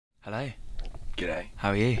Hello. G'day. How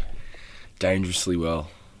are you? Dangerously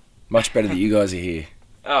well. Much better that you guys are here.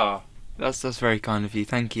 Oh, that's very kind of you.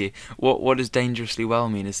 Thank you. What does dangerously well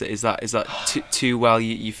mean? Is that too well?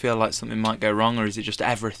 You feel like something might go wrong, or is it just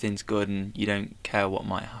everything's good and you don't care what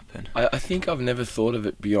might happen? I think I've never thought of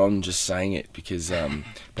it beyond just saying it, because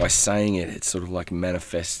by saying it, it sort of like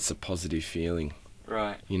manifests a positive feeling.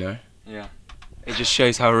 Right. You know? Yeah. It just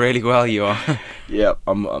shows how really well you are. Yeah.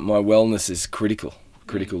 My wellness is critical.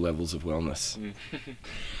 Critical levels of wellness.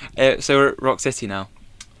 So we're at Rock City now.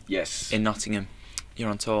 Yes. In Nottingham. You're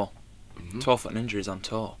on tour. 12 Foot Ninja is on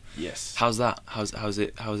tour. Yes. How's that? How's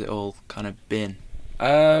it all kind of been?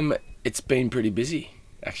 It's been pretty busy,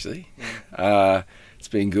 actually. It's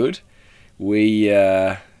been good. We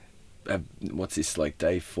what's this, like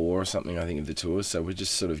day 4 or something, I think, of the tour. So we're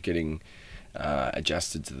just sort of getting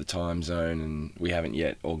adjusted to the time zone, and we haven't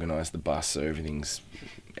yet organised the bus, so everything's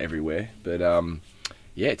everywhere. But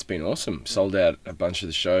yeah, it's been awesome. Sold out a bunch of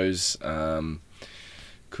the shows.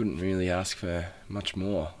 Couldn't really ask for much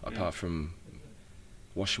more, apart from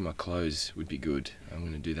washing my clothes would be good. I'm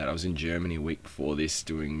going to do that. I was in Germany a week before this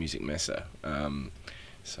doing Music Messe.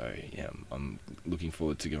 So yeah, I'm looking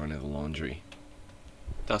forward to going to the laundry.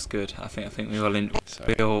 That's good. I think we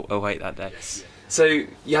all await that day. Yes. So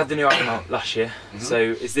you had the new album out last year. So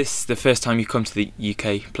is this the first time you come to the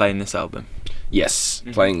UK playing this album? Yes,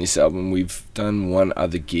 playing this album. We've done one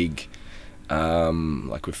other gig,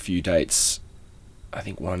 like a few dates. I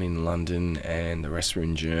think one in London and the rest were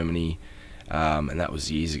in Germany, and that was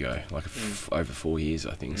years ago, like over 4 years,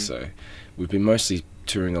 I think. So we've been mostly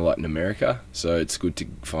touring a lot in America, so it's good to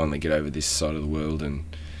finally get over this side of the world, and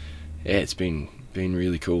yeah, it's been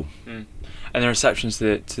really cool. And the reception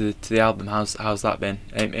to the album, how's that been?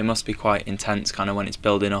 It must be quite intense, kind of when it's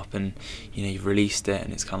building up, and you know you've released it,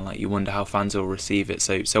 and it's kind of like you wonder how fans will receive it.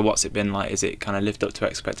 So what's it been like? Is it kind of lived up to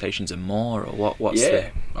expectations and more, or what's Yeah,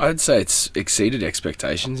 I'd say it's exceeded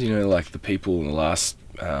expectations. You know, like the people in the last,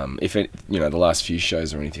 the last few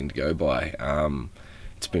shows or anything to go by,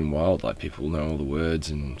 it's been wild. Like people know all the words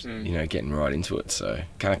and you know, getting right into it. So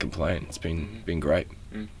can't complain. It's been great.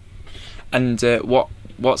 And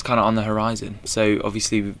what's kind of on the horizon? So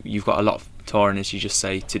obviously you've got a lot of touring, as you just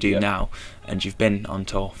say, to do now, and you've been on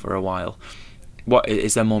tour for a while. What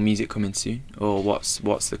is there more music coming soon, or what's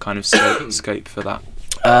the kind of scope for that?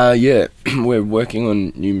 Yeah, we're working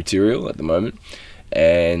on new material at the moment,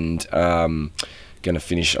 and going to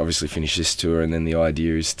finish this tour, and then the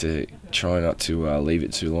idea is to try not to leave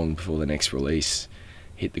it too long before the next release,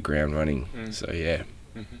 hit the ground running. So yeah.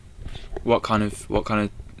 What kind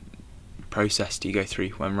of process do you go through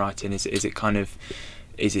when writing? Is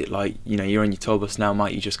it like, you know, you're on your tour bus now,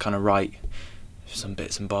 might you just kind of write some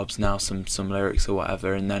bits and bobs now, some lyrics or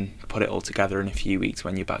whatever, and then put it all together in a few weeks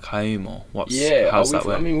when you're back home, or how's that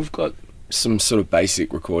work? I mean, we've got some sort of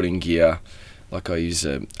basic recording gear. Like I use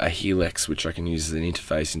a Helix, which I can use as an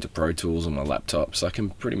interface into Pro Tools on my laptop, so I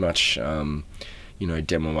can pretty much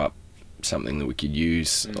demo up something that we could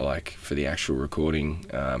use like for the actual recording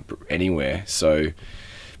anywhere. So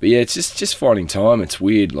but yeah, it's just finding time. It's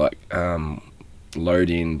weird, like load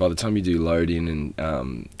in. By the time you do load in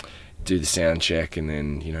and do the sound check, and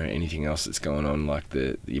then you know anything else that's going on, like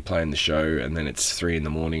you're playing the show, and then it's 3 in the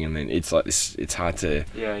morning, and then it's like this. It's hard to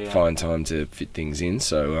find time to fit things in.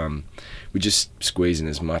 So we're just squeezing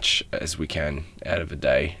as much as we can out of a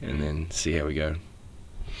day, and then see how we go.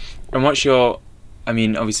 And what's your? I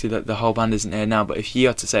mean, obviously the whole band isn't here now, but if you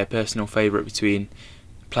had to say a personal favourite between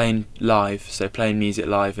playing live, so playing music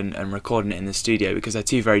live, and recording it in the studio, because they're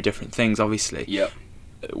two very different things, obviously. Yep.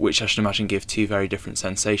 Which I should imagine give two very different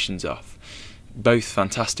sensations off. Both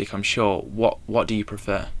fantastic, I'm sure. What do you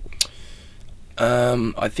prefer?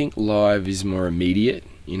 I think live is more immediate.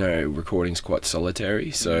 You know, recording's quite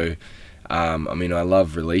solitary. So, I mean, I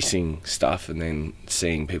love releasing stuff and then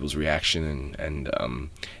seeing people's reaction and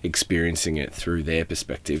experiencing it through their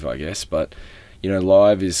perspective, I guess. But you know,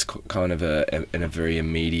 live is kind of a very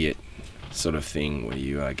immediate sort of thing where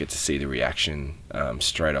you get to see the reaction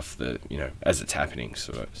straight off as it's happening.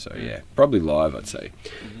 So yeah, probably live, I'd say.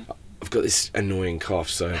 I've got this annoying cough,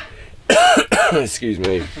 so excuse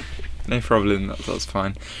me. No problem, that's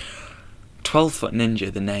fine. 12 Foot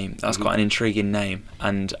Ninja, the name, that's quite an intriguing name,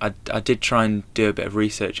 and I did try and do a bit of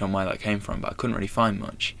research on where that came from, but I couldn't really find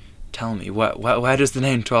much. Tell me, where does the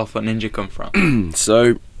name 12 Foot Ninja come from?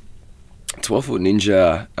 So 12 Foot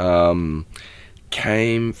Ninja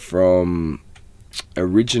came from,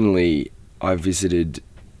 originally I visited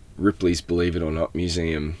Ripley's Believe It or Not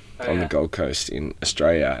museum on the Gold Coast in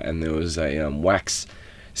Australia, and there was a wax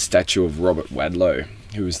statue of Robert Wadlow,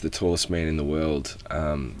 who was the tallest man in the world.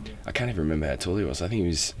 I can't even remember how tall he was. I think he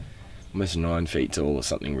was almost 9 feet tall or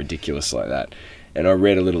something ridiculous like that. And I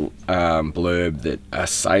read a little blurb that a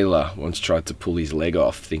sailor once tried to pull his leg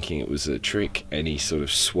off thinking it was a trick, and he sort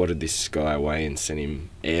of swatted this guy away and sent him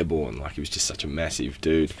airborne. Like, he was just such a massive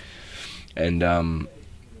dude. And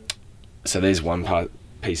so there's one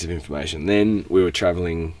piece of information. Then we were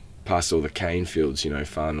travelling past all the cane fields, you know,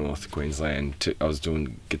 far north Queensland. I was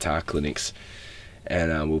doing guitar clinics,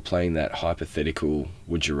 and we were playing that hypothetical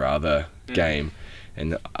would you rather game.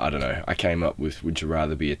 And I don't know, I came up with, would you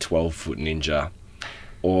rather be a 12-foot ninja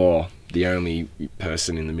or the only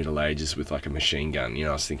person in the Middle Ages with like a machine gun? You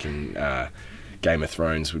know, I was thinking Game of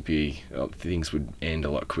Thrones would be, things would end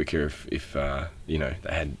a lot quicker if you know,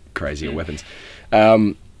 they had crazier weapons.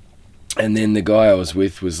 And then the guy I was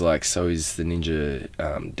with was like, so is the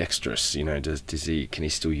ninja dexterous? You know, can he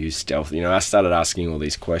still use stealth? You know, I started asking all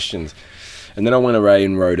these questions. And then I went away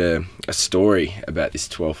and wrote a story about this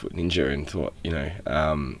 12-foot ninja, and thought, you know,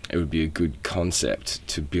 it would be a good concept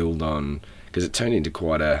to build on, because it turned into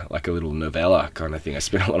quite a little novella kind of thing. I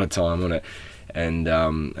spent a lot of time on it, and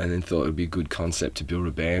then thought it would be a good concept to build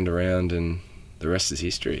a band around, and the rest is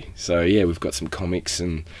history. So yeah, we've got some comics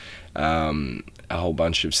and a whole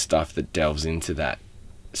bunch of stuff that delves into that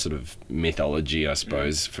sort of mythology, I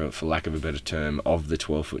suppose, for lack of a better term, of the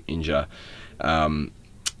 12-foot ninja.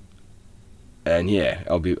 And yeah,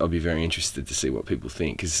 I'll be very interested to see what people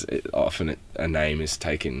think, because often a name is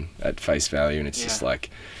taken at face value, and it's just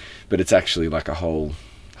like, but it's actually like a whole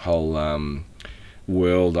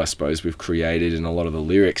world, I suppose, we've created, and a lot of the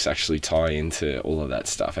lyrics actually tie into all of that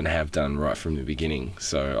stuff, and have done right from the beginning.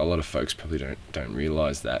 So a lot of folks probably don't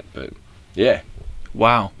realise that, but yeah.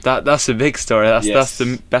 Wow, that's a big story. That's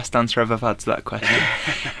the best answer I've ever had to that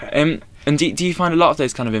question. And do you find a lot of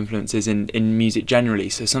those kind of influences in music generally?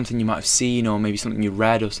 So something you might have seen, or maybe something you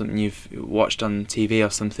read, or something you've watched on TV or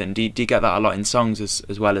something. Do you get that a lot in songs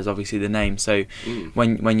as well as obviously the name? So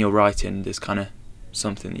when you're writing, there's kind of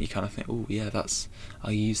something that you kind of think, oh yeah,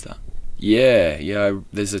 I'll use that. Yeah.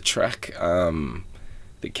 There's a track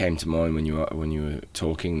that came to mind when you were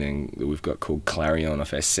talking then, that we've got called Clarion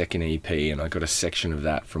off our second EP, and I got a section of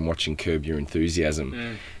that from watching Curb Your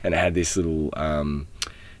Enthusiasm, and it had this little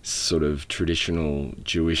sort of traditional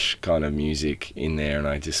Jewish kind of music in there, and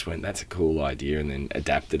I just went, that's a cool idea, and then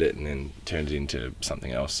adapted it and then turned it into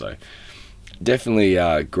something else. So definitely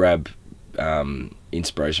grab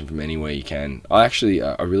inspiration from anywhere you can. I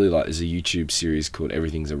really like, there's a YouTube series called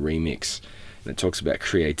Everything's a Remix, and it talks about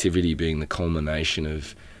creativity being the culmination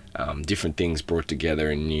of different things brought together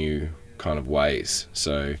in new kind of ways.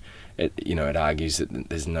 So it argues that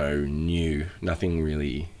there's nothing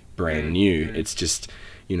really brand new. It's just,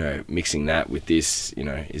 you know, mixing that with this, you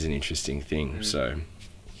know, is an interesting thing. So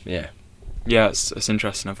yeah, it's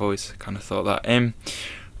interesting. I've always kind of thought that.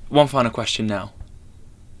 One final question now: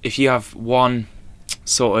 if you have one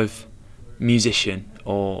sort of musician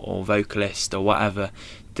or vocalist or whatever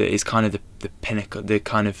that is kind of the pinnacle, the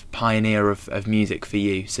kind of pioneer of music for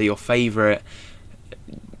you, so your favourite,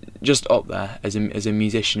 just up there as a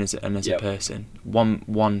musician and as a person,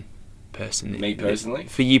 one person. Me personally?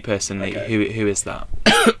 For you personally, okay. Who is that?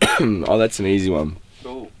 Oh, that's an easy one.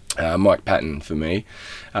 Cool. Mike Patton for me.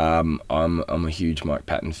 I'm a huge Mike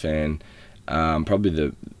Patton fan.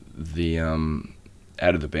 Probably the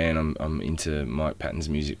out of the band, I'm into Mike Patton's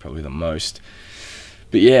music probably the most.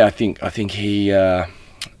 But yeah, I think he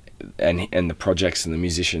and the projects and the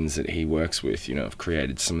musicians that he works with, you know, have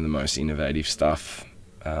created some of the most innovative stuff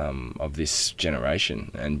of this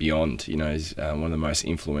generation and beyond. You know, he's one of the most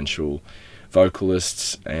influential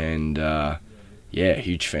vocalists, and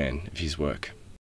huge fan of his work.